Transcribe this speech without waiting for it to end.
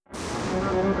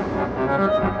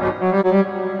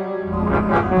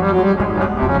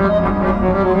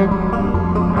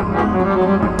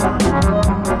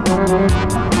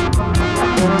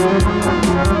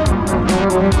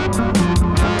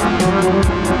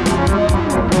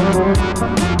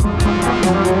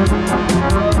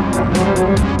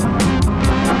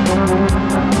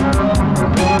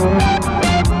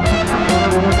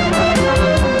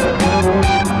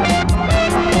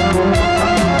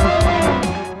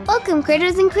Welcome,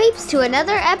 Critters and Creeps, to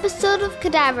another episode of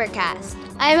Cadavercast.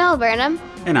 I'm Elle Burnham.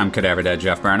 And I'm Cadaver Dad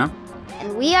Jeff Burnham.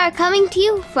 And we are coming to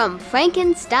you from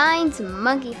Frankenstein's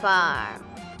Monkey Farm.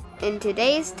 And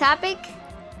today's topic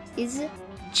is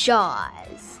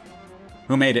Jaws.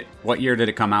 Who made it? What year did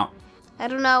it come out? I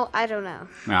don't know.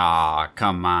 Aw,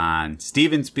 come on.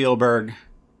 Steven Spielberg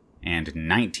and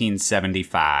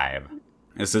 1975.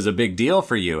 This is a big deal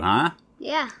for you, huh?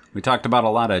 Yeah. We talked about a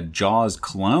lot of Jaws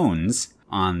clones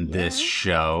on this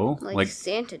show. Like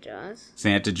Santa Jaws.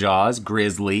 Santa Jaws,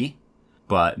 Grizzly,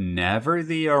 but never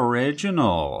the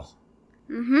original.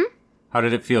 Mm-hmm. How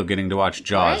did it feel getting to watch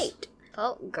Jaws? Great.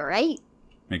 Felt great.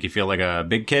 Make you feel like a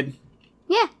big kid?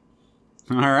 Yeah.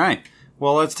 All right.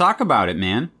 Well, let's talk about it,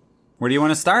 man. Where do you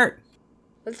want to start?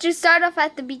 Let's just start off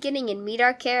at the beginning and meet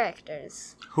our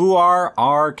characters. Who are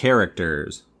our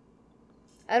characters?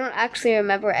 I don't actually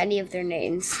remember any of their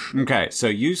names. Okay, so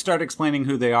you start explaining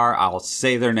who they are. I'll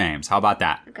say their names. How about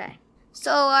that? Okay.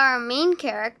 So our main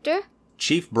character...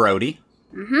 Chief Brody.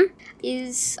 Mm-hmm.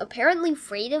 Is apparently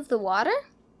afraid of the water?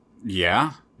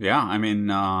 Yeah. I mean,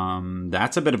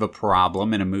 that's a bit of a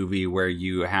problem in a movie where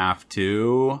you have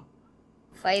to...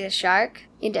 fight a shark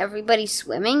and everybody's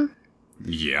swimming?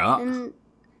 Yeah. And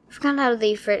I forgot how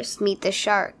they first meet the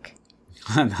shark.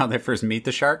 How they first meet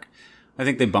the shark? I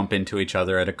think they bump into each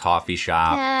other at a coffee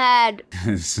shop. Dad!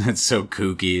 It's so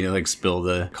kooky. They, like, spill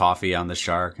the coffee on the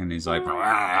shark, and he's like...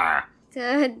 "Argh."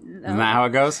 Dad, no. Isn't that how it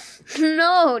goes?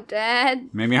 No, Dad.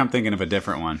 Maybe I'm thinking of a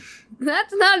different one.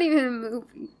 That's not even a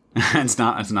movie. It's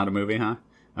not a movie, huh?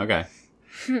 Okay.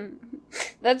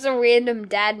 That's a random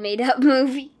dad made-up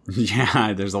movie.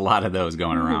 Yeah, there's a lot of those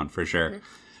going around, for sure.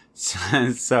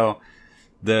 So,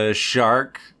 the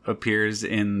shark appears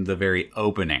in the very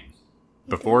opening,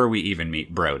 before we even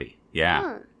meet Brody. Yeah.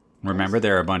 Oh, Remember,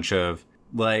 there are a bunch of,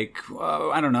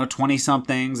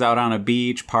 20-somethings out on a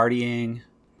beach partying.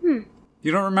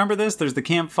 You don't remember this? There's the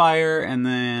campfire, and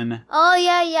then... Oh,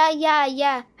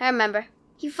 yeah. I remember.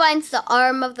 He finds the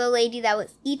arm of the lady that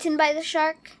was eaten by the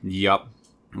shark. Yup.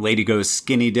 Lady goes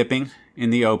skinny dipping in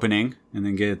the opening, and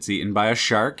then gets eaten by a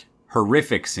shark.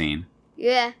 Horrific scene.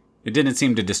 Yeah. It didn't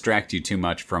seem to distract you too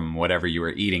much from whatever you were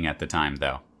eating at the time,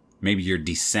 though. Maybe you're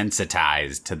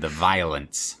desensitized to the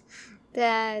violence.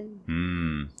 Dad.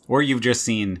 Or you've just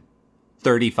seen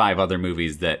 35 other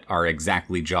movies that are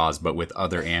exactly Jaws, but with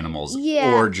other animals.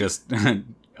 Yeah. Or just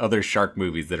other shark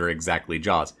movies that are exactly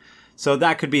Jaws. So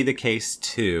that could be the case,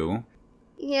 too.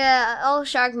 Yeah, all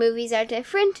shark movies are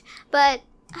different, but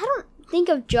I don't think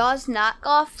of Jaws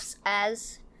knockoffs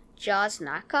as Jaws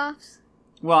knockoffs.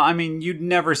 Well, I mean, you'd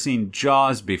never seen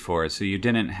Jaws before, so you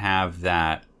didn't have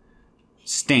that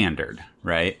standard,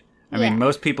 right? I mean,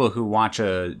 most people who watch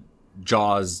a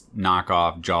Jaws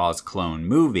knockoff, Jaws clone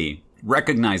movie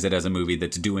recognize it as a movie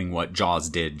that's doing what Jaws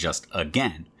did just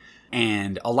again.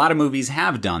 And a lot of movies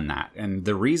have done that. And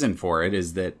the reason for it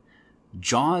is that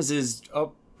Jaws is a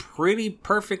pretty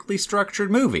perfectly structured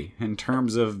movie in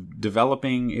terms of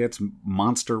developing its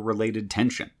monster-related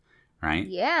tension, right?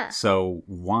 Yeah. So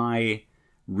why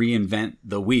reinvent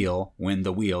the wheel when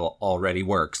the wheel already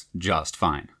works just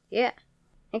fine? Yeah.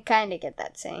 I kind of get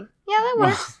that saying. Yeah, that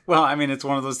works. Well, I mean, it's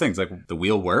one of those things. Like, the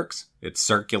wheel works. It's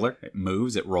circular. It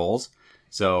moves. It rolls.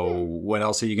 So what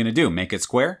else are you going to do? Make it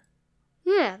square?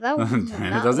 Yeah, that would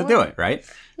And it doesn't do it, right?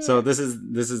 Yeah. So this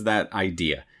is that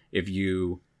idea. If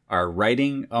you are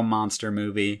writing a monster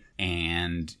movie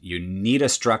and you need a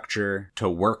structure to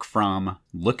work from,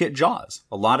 look at Jaws.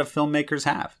 A lot of filmmakers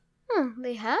have.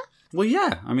 They have? Well,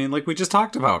 yeah. I mean, like we just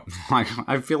talked about. Like,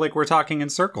 I feel like we're talking in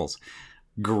circles.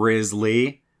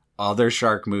 Grizzly, other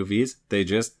shark movies, they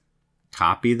just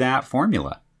copy that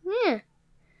formula. Yeah.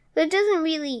 But it doesn't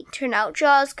really turn out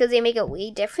Jaws because they make it way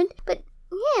different. But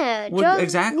yeah, Jaws. Well,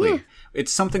 exactly. Yeah.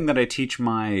 It's something that I teach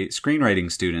my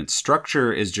screenwriting students.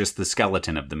 Structure is just the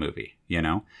skeleton of the movie, you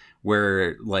know?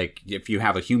 Where, like, if you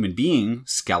have a human being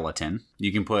skeleton,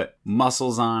 you can put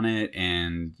muscles on it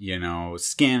and, you know,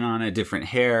 skin on it, different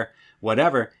hair,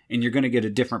 whatever, and you're going to get a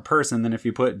different person than if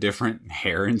you put different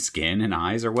hair and skin and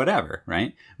eyes or whatever,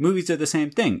 right? Movies are the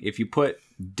same thing. If you put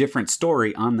different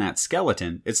story on that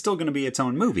skeleton, it's still going to be its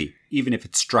own movie, even if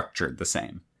it's structured the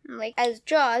same. like as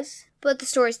Jaws, but the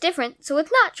story's different, so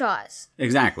it's not Jaws.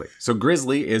 Exactly. So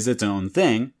Grizzly is its own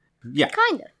thing. Yeah.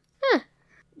 Kinda.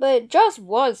 But Jaws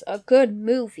was a good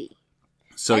movie.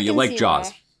 So you like Jaws?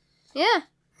 Why. Yeah.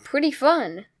 Pretty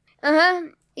fun.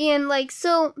 And like,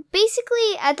 so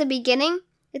basically at the beginning,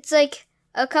 it's like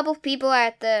a couple people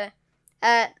are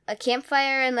at a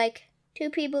campfire, and like 2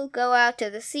 people go out to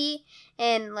the sea,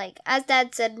 and like, as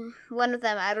Dad said, one of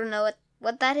them, I don't know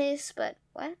what that is, but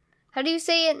what? How do you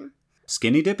say it?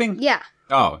 Skinny dipping? Yeah.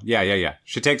 Oh, yeah.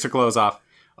 She takes her clothes off.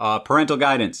 Parental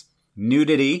guidance.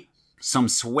 Nudity, some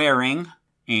swearing,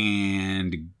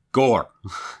 and gore.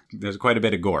 There's quite a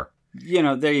bit of gore. You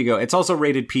know, there you go. It's also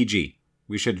rated PG.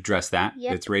 We should address that.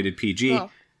 Yep. It's rated PG,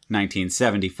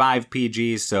 1975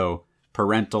 PG, so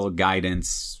parental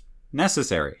guidance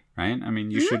necessary, right? I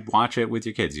mean, you should watch it with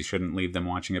your kids. You shouldn't leave them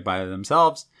watching it by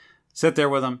themselves. Sit there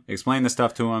with them, explain the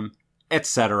stuff to them,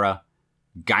 etc.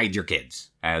 Guide your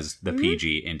kids, as the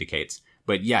PG indicates.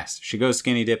 But yes, she goes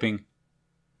skinny dipping.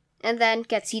 And then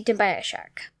gets eaten by a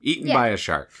shark. Eaten by a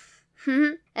shark.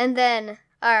 And then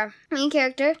our main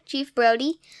character, Chief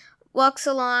Brody, walks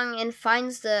along and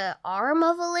finds the arm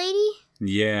of a lady.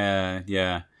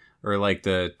 Yeah. Or like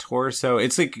the torso.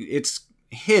 It's like, it's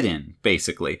hidden,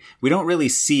 basically. We don't really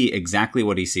see exactly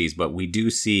what he sees, but we do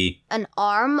see an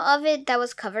arm of it that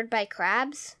was covered by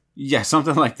crabs. Yeah,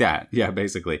 something like that. Yeah,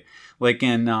 basically. Like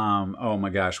in, oh my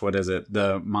gosh, what is it?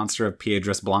 The Monster of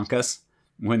Piedras Blancas?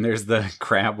 When there's the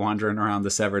crab wandering around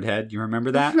the severed head. You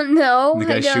remember that? No. And the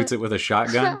guy shoots it with a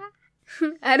shotgun?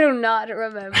 I do not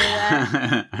remember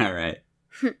that. All right.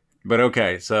 But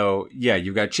okay, so yeah,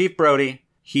 you've got Chief Brody.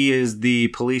 He is the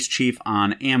police chief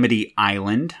on Amity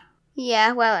Island.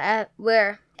 Yeah, well,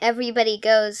 where everybody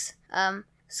goes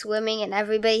swimming, and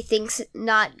everybody thinks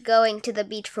not going to the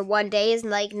beach for 1 day is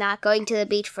like not going to the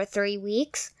beach for 3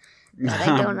 weeks. But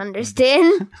I don't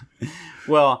understand.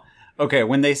 Well, okay,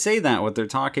 when they say that, what they're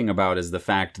talking about is the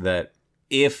fact that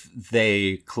if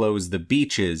they close the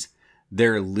beaches,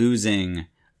 they're losing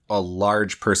a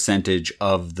large percentage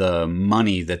of the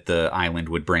money that the island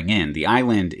would bring in. The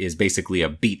island is basically a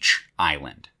beach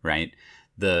island, right?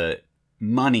 The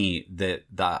money that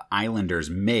the islanders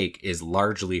make is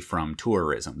largely from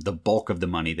tourism. The bulk of the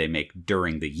money they make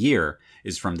during the year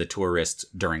is from the tourists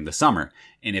during the summer.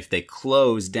 And if they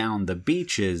close down the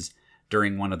beaches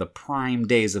during one of the prime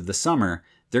days of the summer,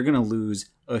 they're going to lose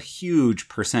a huge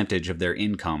percentage of their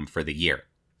income for the year.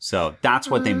 So that's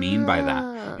what they mean by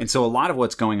that. And so a lot of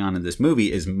what's going on in this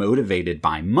movie is motivated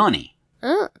by money.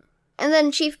 Oh. And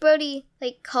then Chief Brody,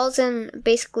 like, calls him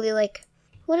basically, like,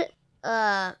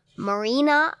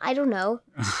 Marina? I don't know.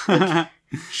 Like,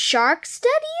 shark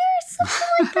study or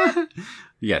something like that?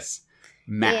 Yes.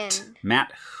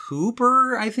 Matt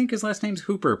Hooper, I think his last name's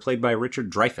Hooper, played by Richard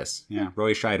Dreyfuss. Yeah,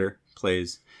 Roy Scheider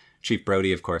plays Chief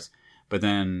Brody, of course. But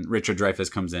then Richard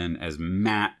Dreyfuss comes in as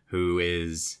Matt, who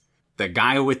is the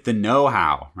guy with the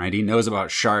know-how, right? He knows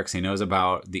about sharks. He knows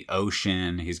about the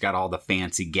ocean. He's got all the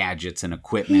fancy gadgets and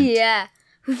equipment. Yeah.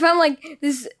 We found, like,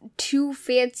 this too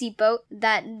fancy boat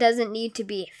that doesn't need to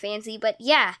be fancy, but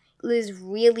yeah, is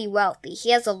really wealthy.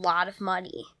 He has a lot of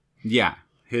money. Yeah.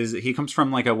 He comes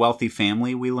from, like, a wealthy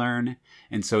family, we learn.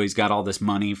 And so he's got all this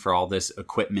money for all this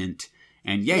equipment.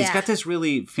 And yeah, he's got this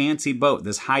really fancy boat,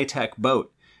 this high-tech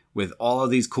boat with all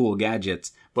of these cool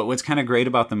gadgets. But what's kind of great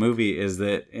about the movie is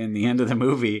that in the end of the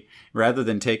movie, rather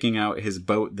than taking out his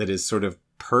boat that is sort of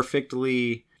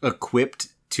perfectly equipped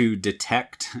to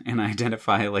detect and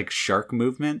identify like shark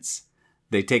movements,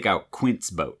 they take out Quint's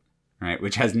boat, right?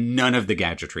 Which has none of the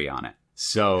gadgetry on it.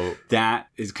 So that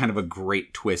is kind of a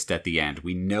great twist at the end.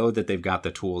 We know that they've got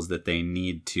the tools that they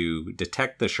need to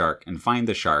detect the shark and find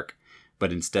the shark,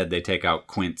 but instead they take out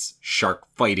Quint's shark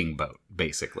fighting boat,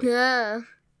 basically. Yeah.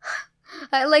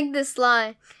 I like this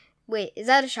line. Wait, is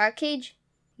that a shark cage?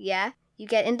 Yeah. You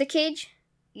get in the cage?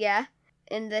 Yeah.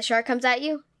 And the shark comes at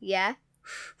you? Yeah.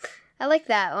 I like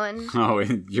that one. Oh,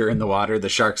 you're in the water, the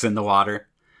shark's in the water?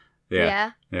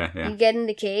 Yeah. You get in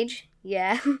the cage?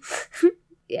 Yeah.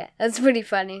 Yeah, that's pretty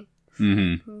funny.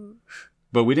 Mm-hmm.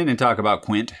 But we didn't talk about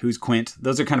Quint. Who's Quint?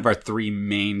 Those are kind of our 3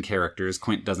 main characters.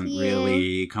 Quint doesn't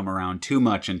really come around too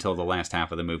much until the last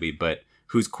half of the movie, but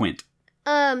who's Quint?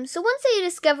 So once they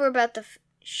discover about the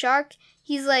shark,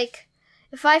 he's like,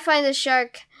 if I find the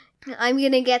shark, I'm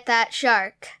gonna get that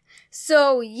shark.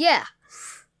 So, yeah.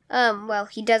 Well,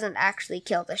 he doesn't actually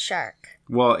kill the shark.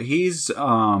 Well, he's,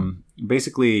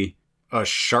 basically a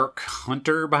shark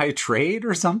hunter by trade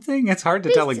or something. It's hard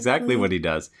to tell exactly what he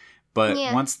does. But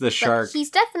once the shark... But he's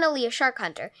definitely a shark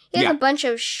hunter. He has a bunch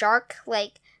of shark,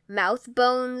 like, mouth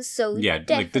bones, so Yeah,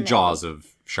 definitely. like the jaws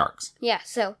of sharks. Yeah,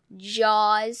 so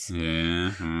Jaws.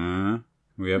 Yeah,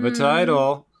 we have a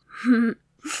title.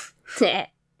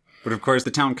 But of course,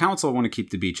 the town council want to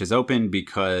keep the beaches open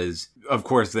because, of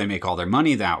course, they make all their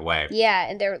money that way. Yeah,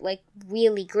 and they're like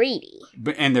really greedy.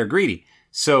 And they're greedy.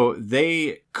 So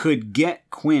they could get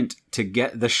Quint to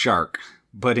get the shark,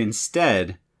 but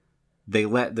instead they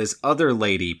let this other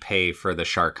lady pay for the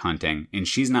shark hunting, and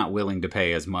she's not willing to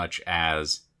pay as much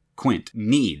as Quint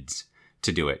needs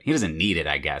to do it. He doesn't need it,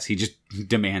 I guess. He just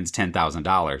demands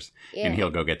 $10,000 and he'll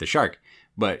go get the shark.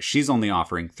 But she's only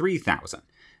offering $3,000.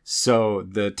 So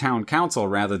the town council,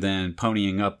 rather than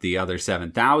ponying up the other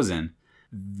 $7,000,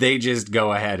 they just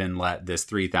go ahead and let this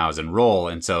 $3,000 roll.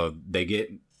 And so they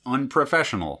get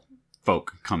unprofessional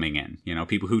folk coming in,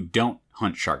 people who don't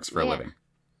hunt sharks for a living.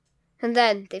 And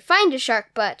then they find a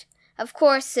shark, but of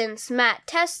course, since Matt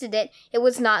tested it, it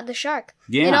was not the shark.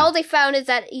 Yeah. And all they found is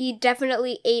that he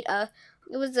definitely ate it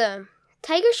was a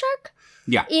tiger shark?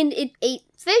 Yeah. And it ate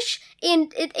fish,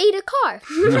 and it ate a car.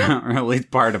 Or at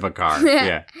least part of a car.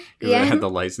 Yeah. Because it had the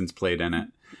license plate in it.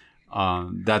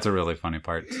 That's a really funny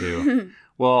part, too.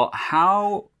 Well,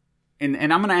 how... And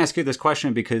I'm going to ask you this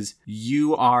question because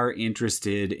you are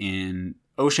interested in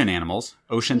ocean animals,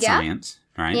 ocean science,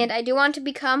 right? And I do want to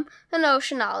become an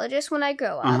oceanologist when I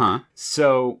grow up. Uh-huh.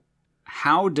 So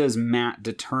how does Matt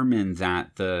determine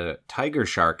that the tiger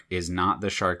shark is not the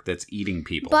shark that's eating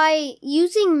people? By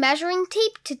using measuring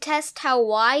tape to test how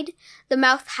wide the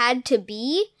mouth had to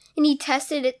be. And he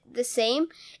tested it the same.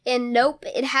 And nope,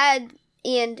 it had...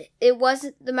 And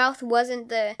the mouth wasn't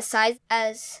the size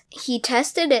as he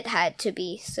tested it had to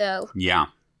be, so. Yeah,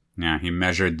 he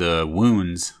measured the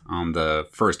wounds on the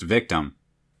first victim.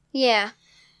 Yeah.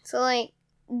 So, I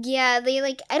don't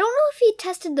know if he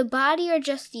tested the body or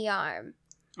just the arm.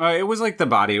 It was like the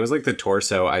body. It was like the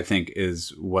torso, I think,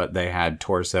 is what they had,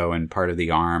 torso and part of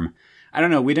the arm. I don't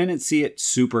know. We didn't see it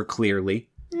super clearly.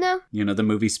 No. The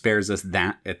movie spares us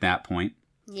that at that point.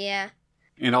 Yeah.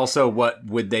 And also, what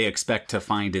would they expect to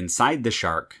find inside the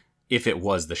shark if it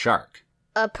was the shark?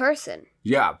 A person.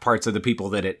 Yeah, parts of the people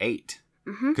that it ate.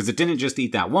 Because it didn't just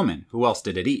eat that woman. Who else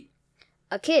did it eat?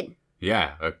 A kid.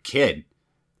 Yeah, a kid.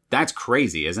 That's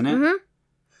crazy, isn't it? Mm-hmm.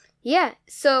 Yeah,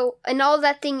 so, and all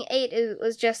that thing ate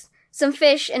was just some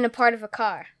fish and a part of a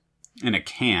car. And a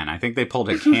can. I think they pulled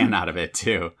a can out of it,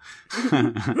 too.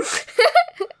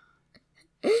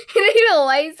 It ate a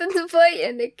license plate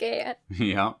and a can.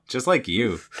 Yeah, just like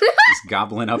you. Just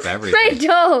gobbling up everything. I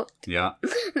don't. Yeah.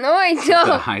 No, I To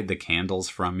don't. hide the candles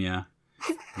from you.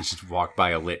 You just walk by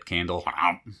a lit candle.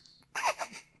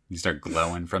 You start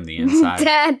glowing from the inside.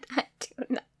 Dad, I do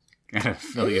not. Gotta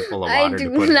fill you full of water I to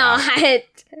do put not.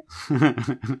 it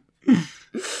out.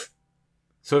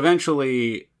 So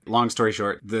eventually, long story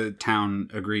short, the town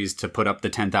agrees to put up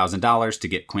the $10,000 to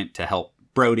get Quint to help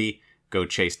Brody go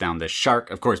chase down this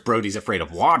shark. Of course, Brody's afraid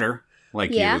of water,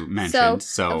 like you mentioned.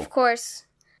 So of course,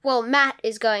 Matt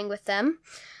is going with them.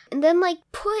 And then, when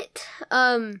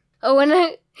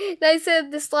I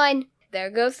said this line, there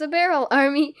goes the barrel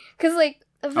army. Because,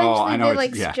 eventually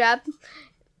they, strap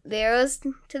the arrows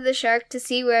to the shark to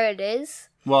see where it is.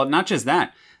 Well, not just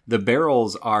that. The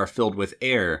barrels are filled with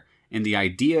air. And the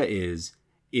idea is,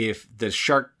 if the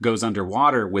shark goes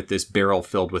underwater with this barrel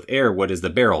filled with air, what does the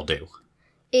barrel do?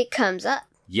 It comes up.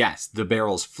 Yes, the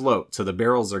barrels float. So the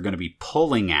barrels are going to be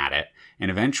pulling at it.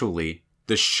 And eventually,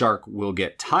 the shark will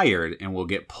get tired and will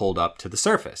get pulled up to the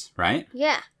surface, right?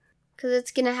 Yeah, because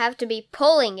it's going to have to be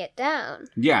pulling it down.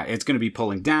 Yeah, it's going to be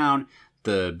pulling down.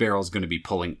 The barrel's going to be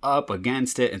pulling up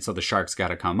against it. And so the shark's got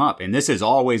to come up. And this has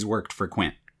always worked for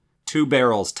Quint. 2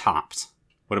 barrels tops.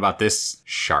 What about this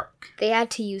shark? They had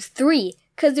to use 3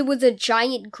 because it was a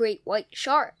giant great white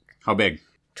shark. How big?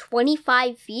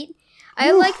 25 feet.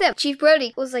 I like that Chief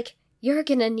Brody was like, you're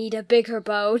gonna need a bigger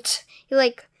boat.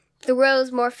 He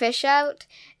throws more fish out,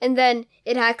 and then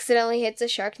it accidentally hits a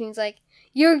shark, and he's like,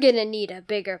 you're gonna need a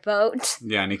bigger boat.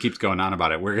 Yeah, and he keeps going on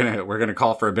about it. We're gonna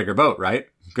call for a bigger boat, right?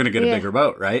 Gonna get a bigger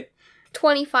boat, right?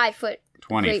 25-foot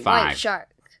 25. great white shark.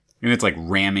 And it's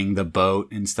ramming the boat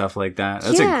and stuff like that.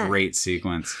 That's a great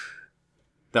sequence.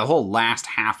 The whole last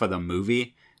half of the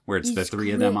movie, where it's the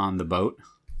 3 of them on the boat.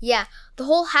 Yeah, the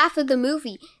whole half of the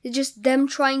movie is just them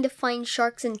trying to find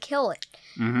sharks and kill it.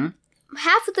 Mm-hmm.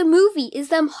 Half of the movie is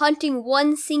them hunting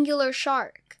one singular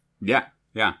shark. Yeah.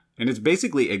 And it's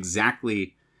basically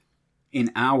exactly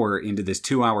an hour into this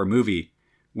 2-hour movie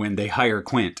when they hire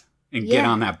Quint and get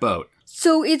on that boat.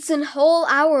 So it's a whole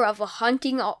hour of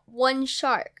hunting one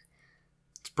shark.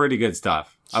 It's pretty good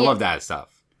stuff. I love that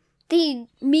stuff. They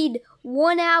made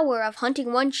 1 hour of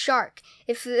hunting one shark.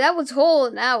 If that was whole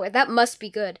an hour, that must be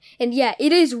good. And yeah,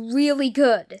 it is really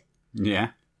good. Yeah.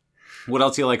 What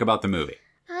else do you like about the movie?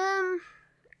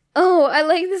 Oh, I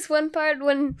like this one part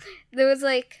when there was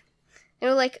like,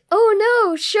 oh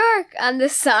no, shark on the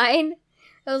sign.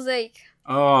 I was like,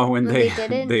 oh, when they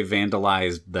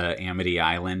vandalized the Amity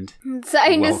Island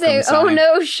sign to say, oh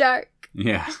no, shark.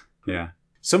 Yeah.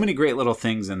 So many great little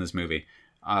things in this movie,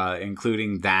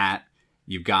 including that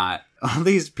you've got all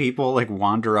these people like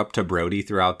wander up to Brody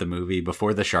throughout the movie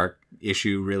before the shark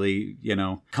issue really,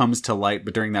 comes to light.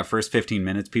 But during that first 15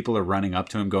 minutes, people are running up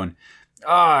to him going,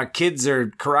 kids are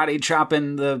karate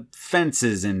chopping the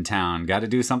fences in town. Got to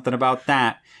do something about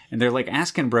that. And they're like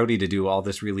asking Brody to do all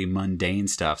this really mundane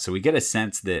stuff. So we get a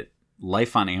sense that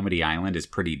life on Amity Island is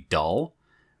pretty dull.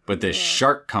 But this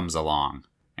shark comes along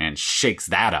and shakes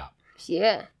that up.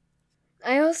 Yeah.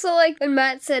 I also like when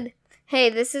Matt said,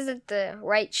 hey, this isn't the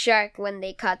right shark when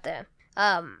they caught the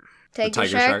tiger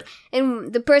shark.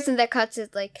 And the person that cuts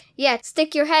it like, yeah,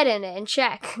 stick your head in it and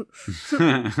check.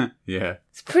 Yeah.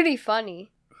 It's pretty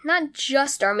funny. Not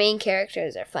just our main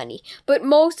characters are funny, but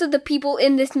most of the people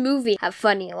in this movie have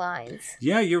funny lines.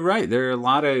 Yeah, you're right. There are a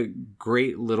lot of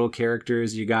great little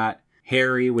characters. You got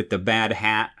Harry with the bad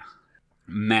hat.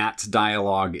 Matt's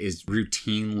dialogue is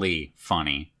routinely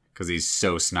funny because he's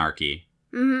so snarky.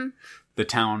 Mm-hmm. The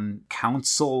town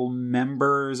council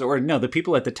members, the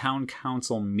people at the town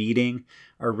council meeting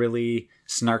are really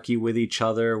snarky with each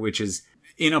other, which is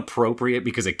inappropriate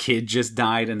because a kid just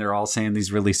died and they're all saying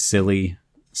these really silly,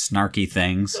 snarky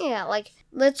things. Yeah, like,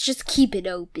 let's just keep it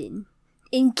open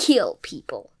and kill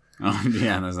people. Oh,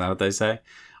 yeah, is that what they say?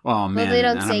 Oh, man. Well, they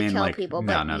don't say kill people,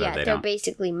 but they're don't.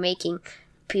 Basically making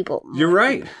people You're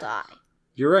right. People die.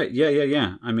 You're right.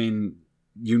 Yeah. I mean,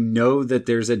 you know that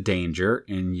there's a danger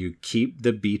and you keep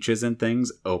the beaches and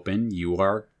things open. You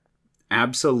are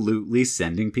absolutely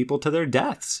sending people to their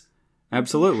deaths.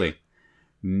 Absolutely.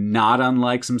 Not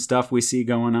unlike some stuff we see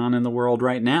going on in the world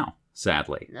right now,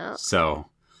 sadly. No. So,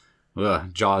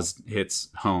 Jaws hits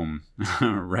home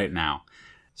right now.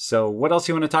 So what else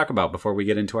do you want to talk about before we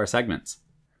get into our segments?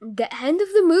 The end of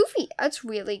the movie. That's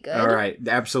really good. All right.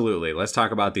 Absolutely. Let's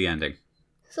talk about the ending.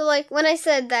 So, like, when I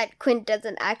said that Quint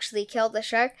doesn't actually kill the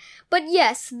shark, but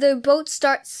yes, the boat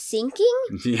starts sinking.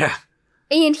 Yeah.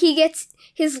 And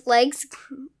his legs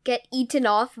get eaten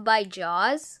off by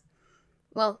Jaws.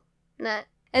 Well, not.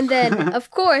 And then, of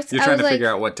course, You're trying to figure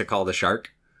out what to call the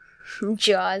shark?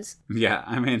 Jaws. Yeah,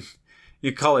 I mean,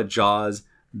 you call it Jaws.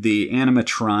 The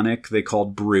animatronic they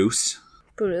called Bruce.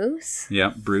 Bruce?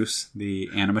 Yeah, Bruce, the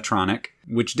animatronic,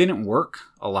 which didn't work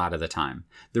a lot of the time.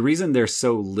 The reason there's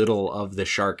so little of the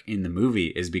shark in the movie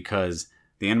is because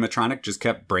the animatronic just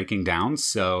kept breaking down,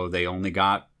 so they only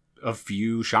got a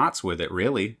few shots with it,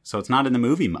 really. So it's not in the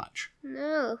movie much.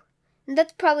 No. And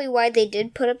that's probably why they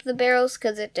did put up the barrels,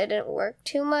 because it didn't work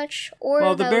too much.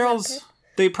 Or the barrels,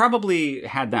 they probably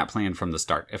had that plan from the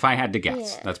start. If I had to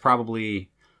guess, That's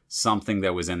probably something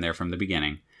that was in there from the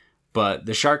beginning. But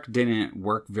the shark didn't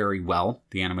work very well,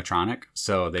 the animatronic,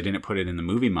 so they didn't put it in the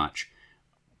movie much.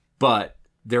 But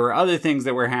there were other things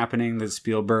that were happening that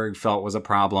Spielberg felt was a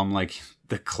problem, like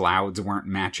the clouds weren't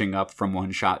matching up from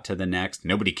one shot to the next.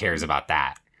 Nobody cares about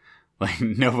that. Like,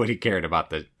 nobody cared about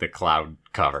the cloud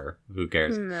cover. Who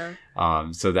cares?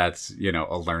 No. So that's,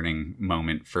 a learning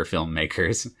moment for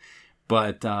filmmakers.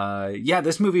 But,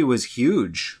 this movie was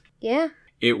huge. Yeah.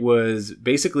 It was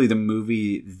basically the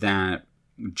movie that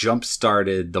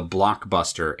jump-started the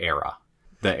blockbuster era.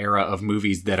 The era of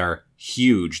movies that are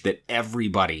huge, that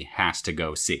everybody has to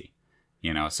go see.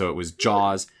 So it was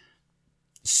Jaws,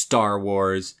 Star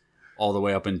Wars, all the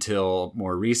way up until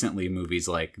more recently movies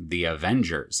like The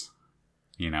Avengers.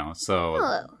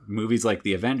 Movies like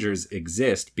The Avengers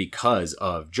exist because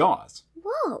of Jaws.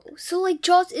 Whoa, so like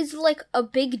Jaws is like a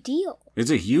big deal.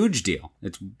 It's a huge deal.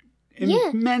 It's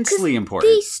immensely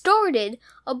important. They started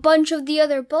a bunch of the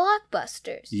other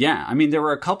blockbusters. Yeah, I mean, there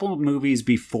were a couple of movies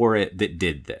before it that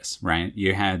did this, right?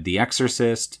 You had The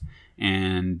Exorcist,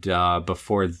 and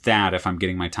before that, if I'm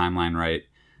getting my timeline right,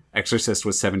 Exorcist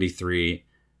was 73,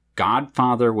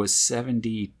 Godfather was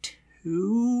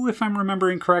 72, if I'm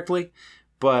remembering correctly.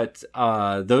 But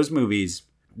those movies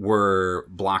were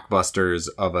blockbusters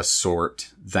of a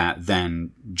sort that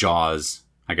then Jaws,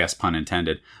 I guess pun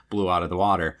intended, blew out of the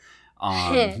water.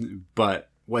 But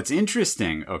what's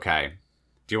interesting, okay,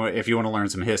 if you want to learn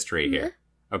some history here.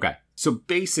 Okay, so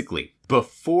basically,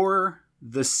 before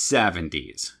the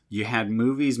 70s, you had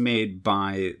movies made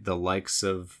by the likes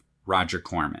of Roger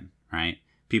Corman, right?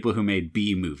 People who made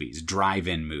B movies,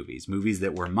 drive-in movies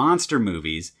that were monster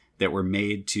movies that were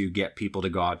made to get people to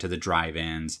go out to the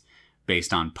drive-ins.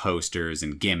 based on posters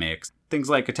and gimmicks, things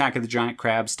like Attack of the Giant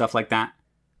Crab, stuff like that.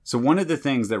 So one of the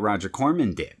things that Roger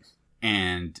Corman did,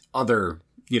 and other,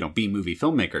 B-movie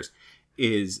filmmakers,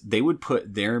 is they would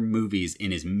put their movies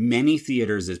in as many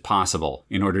theaters as possible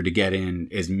in order to get in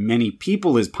as many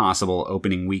people as possible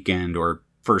opening weekend or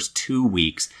first 2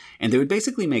 weeks. And they would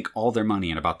basically make all their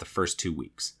money in about the first 2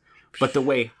 weeks. But the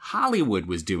way Hollywood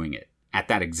was doing it at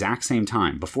that exact same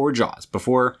time, before Jaws,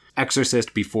 before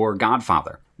Exorcist, before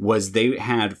Godfather, was they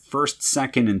had first,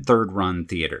 second, and third run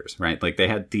theaters, right? Like they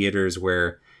had theaters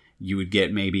where you would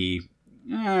get maybe,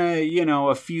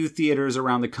 a few theaters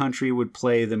around the country would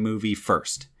play the movie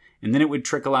first. And then it would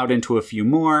trickle out into a few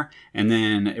more, and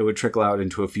then it would trickle out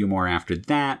into a few more after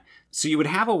that. So you would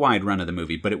have a wide run of the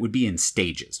movie, but it would be in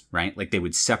stages, right? Like they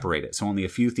would separate it, so only a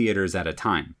few theaters at a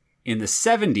time. In the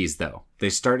 70s, though, they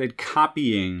started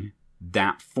copying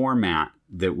that format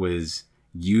that was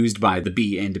used by the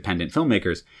B independent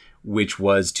filmmakers, which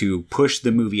was to push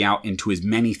the movie out into as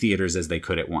many theaters as they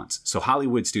could at once. So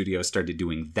Hollywood studios started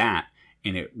doing that,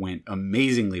 and it went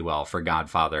amazingly well for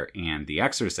Godfather and The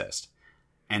Exorcist.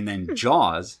 And then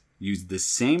Jaws used the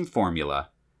same formula,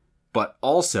 but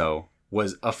also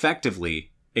was effectively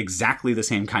exactly the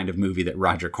same kind of movie that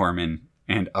Roger Corman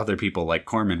and other people like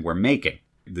Corman were making.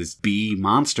 This B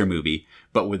monster movie,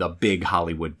 but with a big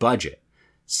Hollywood budget.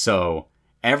 So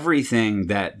everything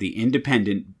that the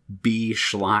independent B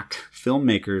schlock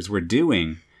filmmakers were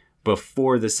doing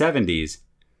before the 70s,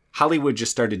 Hollywood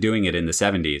just started doing it in the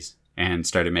 70s and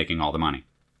started making all the money.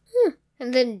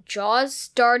 And then Jaws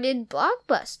started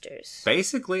blockbusters.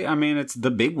 Basically, it's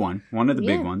the big one. One of the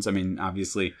big ones.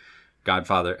 Obviously,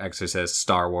 Godfather, Exorcist,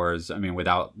 Star Wars.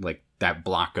 without that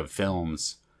block of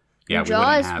films, yeah,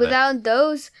 Jaws, without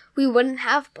those, we wouldn't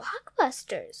have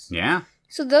blockbusters. Yeah.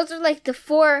 So those are the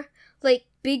four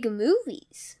big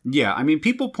movies. Yeah,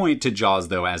 people point to Jaws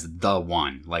though as the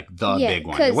one, big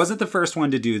one. It wasn't the first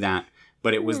one to do that,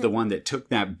 but it was the one that took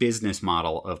that business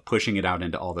model of pushing it out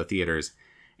into all the theaters,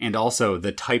 and also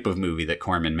the type of movie that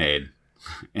Corman made,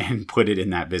 and put it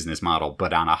in that business model,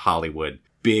 but on a Hollywood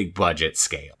big budget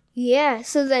scale. Yeah,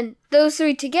 so then those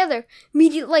three together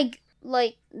made it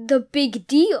like the big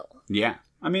deal. Yeah.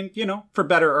 For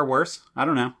better or worse. I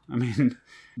don't know.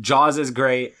 Jaws is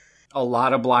great. A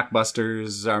lot of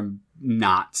blockbusters are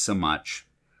not so much.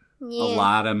 Yeah. A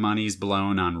lot of money's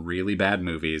blown on really bad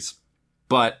movies.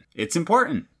 But it's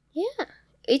important. Yeah.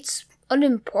 It's an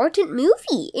important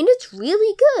movie, and it's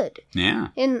really good. Yeah.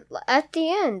 And at the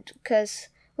end, because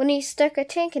when he stuck a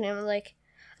tank in him,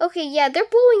 okay, yeah, they're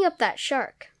blowing up that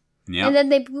shark. Yeah. And then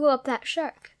they blew up that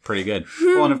shark. Pretty good.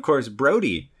 Well, and of course,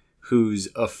 Brody, who's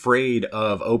afraid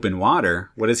of open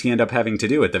water, what does he end up having to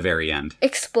do at the very end?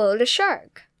 Explode a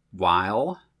shark.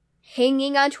 While?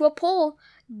 Hanging onto a pole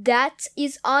that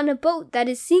is on a boat that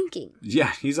is sinking.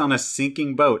 Yeah, he's on a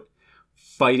sinking boat,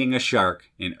 fighting a shark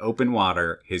in open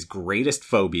water, his greatest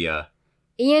phobia.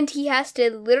 And he has to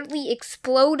literally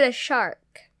explode a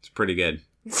shark. It's pretty good.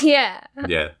 Yeah.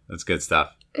 Yeah, that's good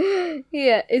stuff.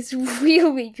 Yeah, it's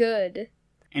really good.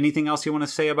 Anything else you want to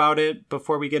say about it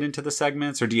before we get into the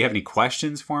segments? Or do you have any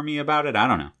questions for me about it? I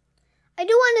don't know. I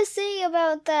do want to say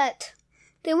about that.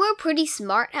 They were pretty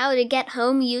smart how to get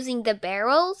home using the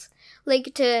barrels.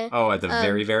 Oh, at the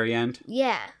very, very end?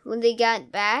 Yeah, when they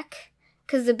got back.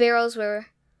 Because the barrels were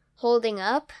holding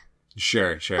up.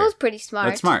 Sure. That was pretty smart.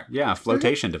 That's smart. Yeah, a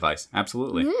flotation device.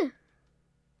 Absolutely. Mm-hmm.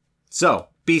 So,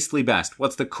 Beastly Best.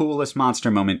 What's the coolest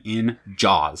monster moment in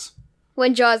Jaws?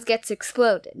 When Jaws gets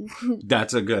exploded.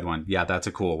 That's a good one. Yeah, that's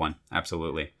a cool one.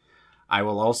 Absolutely. I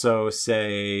will also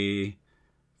say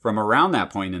from around that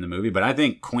point in the movie, but I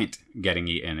think Quint getting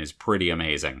eaten is pretty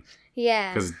amazing.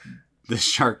 Yeah. Because the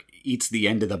shark eats the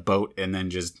end of the boat and then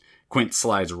just Quint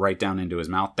slides right down into his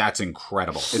mouth. That's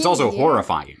incredible. It's also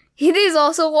horrifying. It is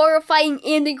also horrifying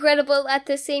and incredible at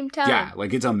the same time. Yeah,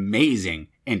 it's amazing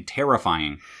and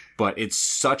terrifying, but it's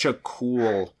such a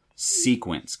cool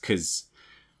sequence because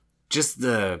just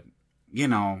the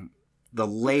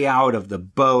layout of the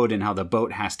boat and how the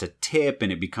boat has to tip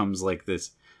and it becomes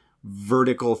this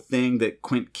vertical thing that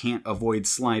Quint can't avoid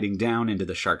sliding down into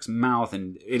the shark's mouth,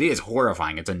 and it is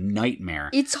horrifying. It's a nightmare.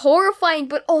 It's horrifying,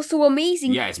 but also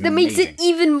amazing. Yeah, it's that amazing. Makes it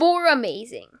even more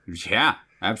amazing. Yeah,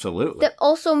 absolutely. That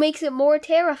also makes it more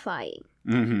terrifying.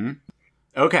 Mm-hmm.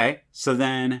 Okay, so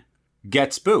then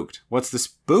get spooked. What's the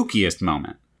spookiest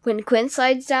moment? When Quint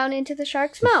slides down into the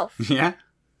shark's mouth. Yeah?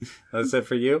 That's it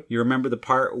for you? You remember the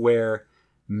part where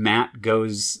Matt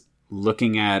goes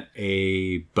looking at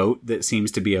a boat that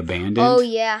seems to be abandoned? Oh,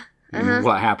 yeah.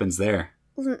 What happens there?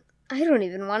 I don't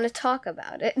even want to talk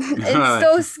about it. It's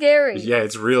so scary. Yeah,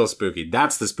 it's real spooky.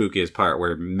 That's the spookiest part,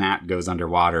 where Matt goes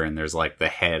underwater and there's like the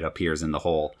head appears in the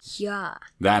hole. Yeah.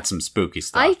 That's some spooky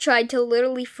stuff. I tried to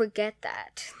literally forget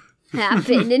that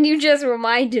happened, and you just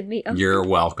reminded me of You're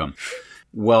welcome.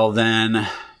 Well then,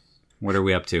 what are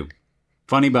we up to?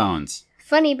 Funny Bones.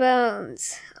 Funny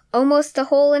Bones. Almost the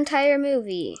whole entire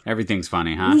movie. Everything's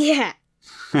funny, huh? Yeah.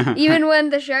 Even when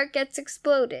the shark gets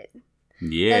exploded.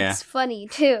 Yeah. That's funny,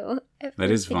 too.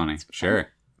 That is funny. Sure.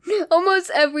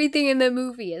 Almost everything in the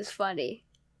movie is funny.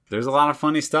 There's a lot of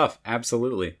funny stuff.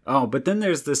 Absolutely. Oh, but then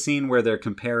there's the scene where they're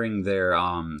comparing their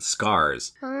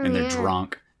scars and they're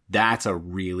drunk. That's a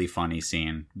really funny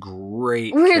scene.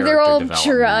 Great where they're all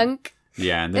development. drunk.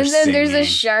 Yeah, and then singing. There's a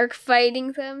shark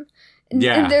fighting them.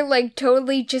 Yeah. And they're like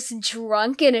totally just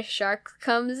drunk and a shark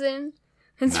comes in.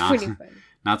 It's pretty funny.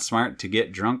 Not smart to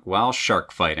get drunk while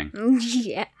shark fighting.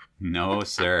 Yeah. No,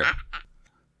 sir.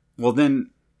 Well,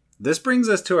 then, this brings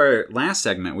us to our last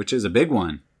segment, which is a big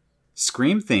one.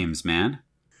 Scream themes, man.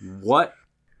 What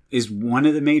is one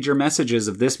of the major messages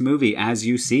of this movie as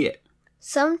you see it?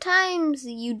 Sometimes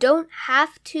you don't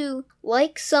have to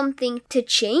like something to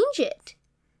change it.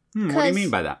 What do you mean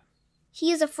by that?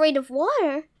 He is afraid of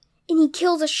water, and he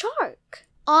kills a shark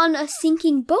on a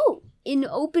sinking boat in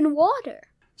open water.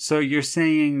 So you're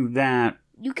saying that...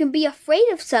 You can be afraid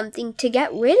of something to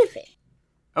get rid of it.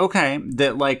 Okay,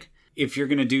 that like, if you're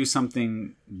going to do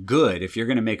something good, if you're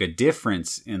going to make a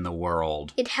difference in the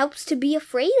world... It helps to be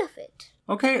afraid of it.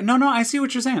 Okay, no, I see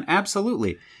what you're saying.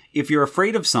 Absolutely. If you're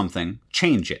afraid of something,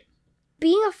 change it.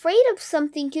 Being afraid of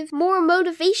something gives more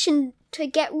motivation to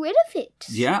get rid of it.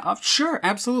 Yeah, sure,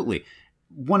 absolutely.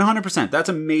 100%. That's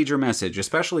a major message,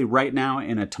 especially right now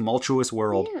in a tumultuous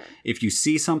world. Yeah. If you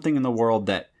see something in the world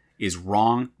that is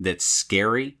wrong, that's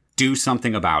scary, do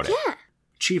something about it. Yeah.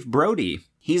 Chief Brody,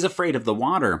 he's afraid of the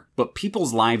water, but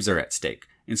people's lives are at stake.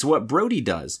 And so what Brody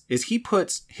does is he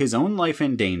puts his own life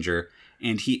in danger,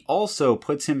 and he also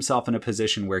puts himself in a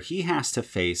position where he has to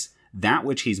face that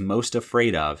which he's most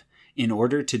afraid of in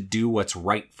order to do what's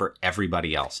right for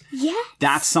everybody else. Yes.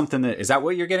 That's something is that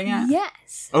what you're getting at?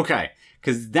 Yes. Okay.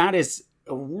 Because that is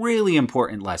a really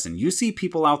important lesson. You see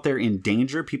people out there in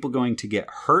danger, people going to get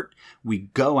hurt. We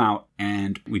go out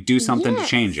and we do something to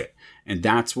change it. And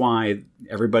that's why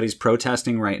everybody's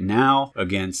protesting right now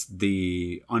against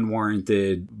the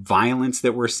unwarranted violence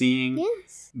that we're seeing.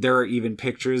 Yes. There are even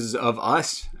pictures of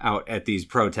us out at these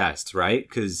protests, right?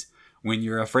 Because when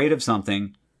you're afraid of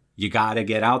something, you got to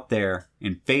get out there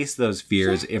and face those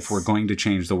fears if we're going to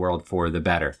change the world for the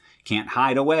better. Can't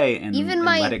hide away and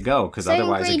let it go, because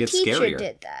otherwise it gets scarier. Teacher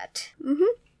did that. Mm-hmm.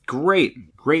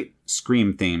 Great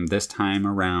Scream theme this time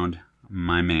around,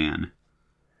 my man.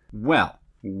 Well,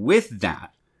 with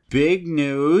that, big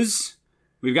news.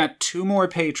 We've got 2 more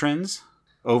patrons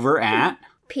over at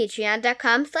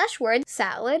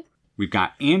patreon.com/wordsalad. We've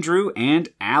got Andrew and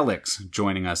Alex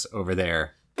joining us over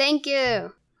there. Thank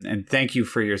you. And thank you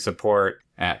for your support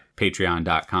at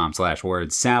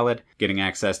patreon.com/wordsalad, getting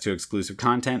access to exclusive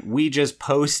content. We just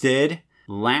posted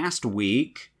last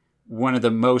week one of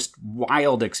the most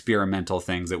wild experimental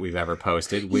things that we've ever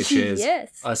posted, which is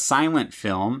a silent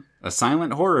film, a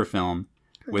silent horror film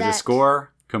with a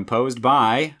score composed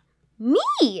by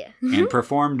me and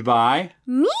performed by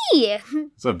me.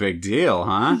 It's a big deal,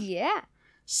 huh? Yeah.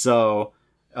 So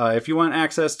if you want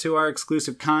access to our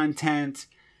exclusive content,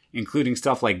 including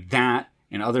stuff like that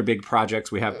and other big projects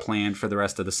we have planned for the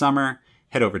rest of the summer,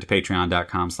 head over to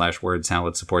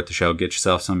patreon.com/wordsalad, support the show, get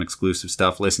yourself some exclusive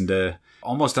stuff, listen to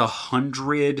almost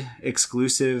 100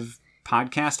 exclusive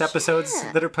podcast episodes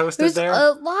that are posted there.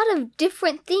 There's a lot of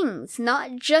different things,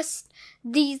 not just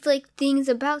these things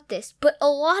about this, but a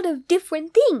lot of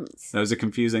different things. That was a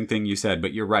confusing thing you said,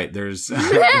 but you're right. There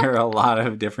are a lot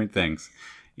of different things,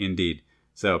 indeed.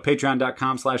 So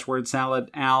patreon.com/wordsalad.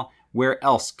 Al, where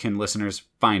else can listeners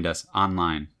find us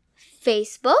online?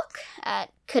 Facebook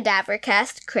at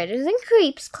Cadavercast Critters and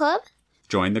Creeps Club.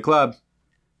 Join the club.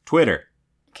 Twitter.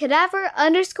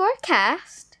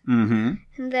 Cadaver_cast. Mm-hmm.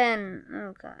 And then,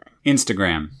 oh god.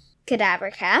 Instagram.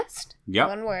 Cadavercast. Yep.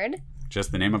 One word.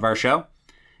 Just the name of our show.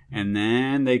 And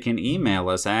then they can email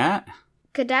us at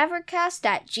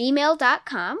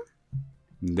cadavercast@gmail.com.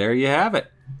 There you have it.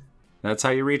 That's how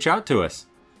you reach out to us.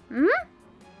 Mm-hmm.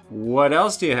 What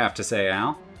else do you have to say,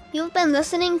 Al? You've been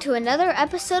listening to another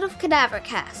episode of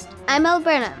Cadavercast. I'm El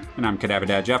Burnham. And I'm Cadaver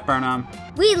Dad Jeff Burnham.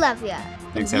 We love ya.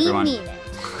 Thanks, everyone. We mean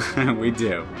it. We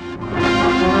do.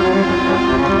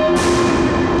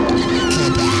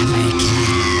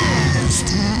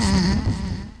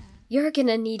 You're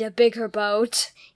gonna need a bigger boat.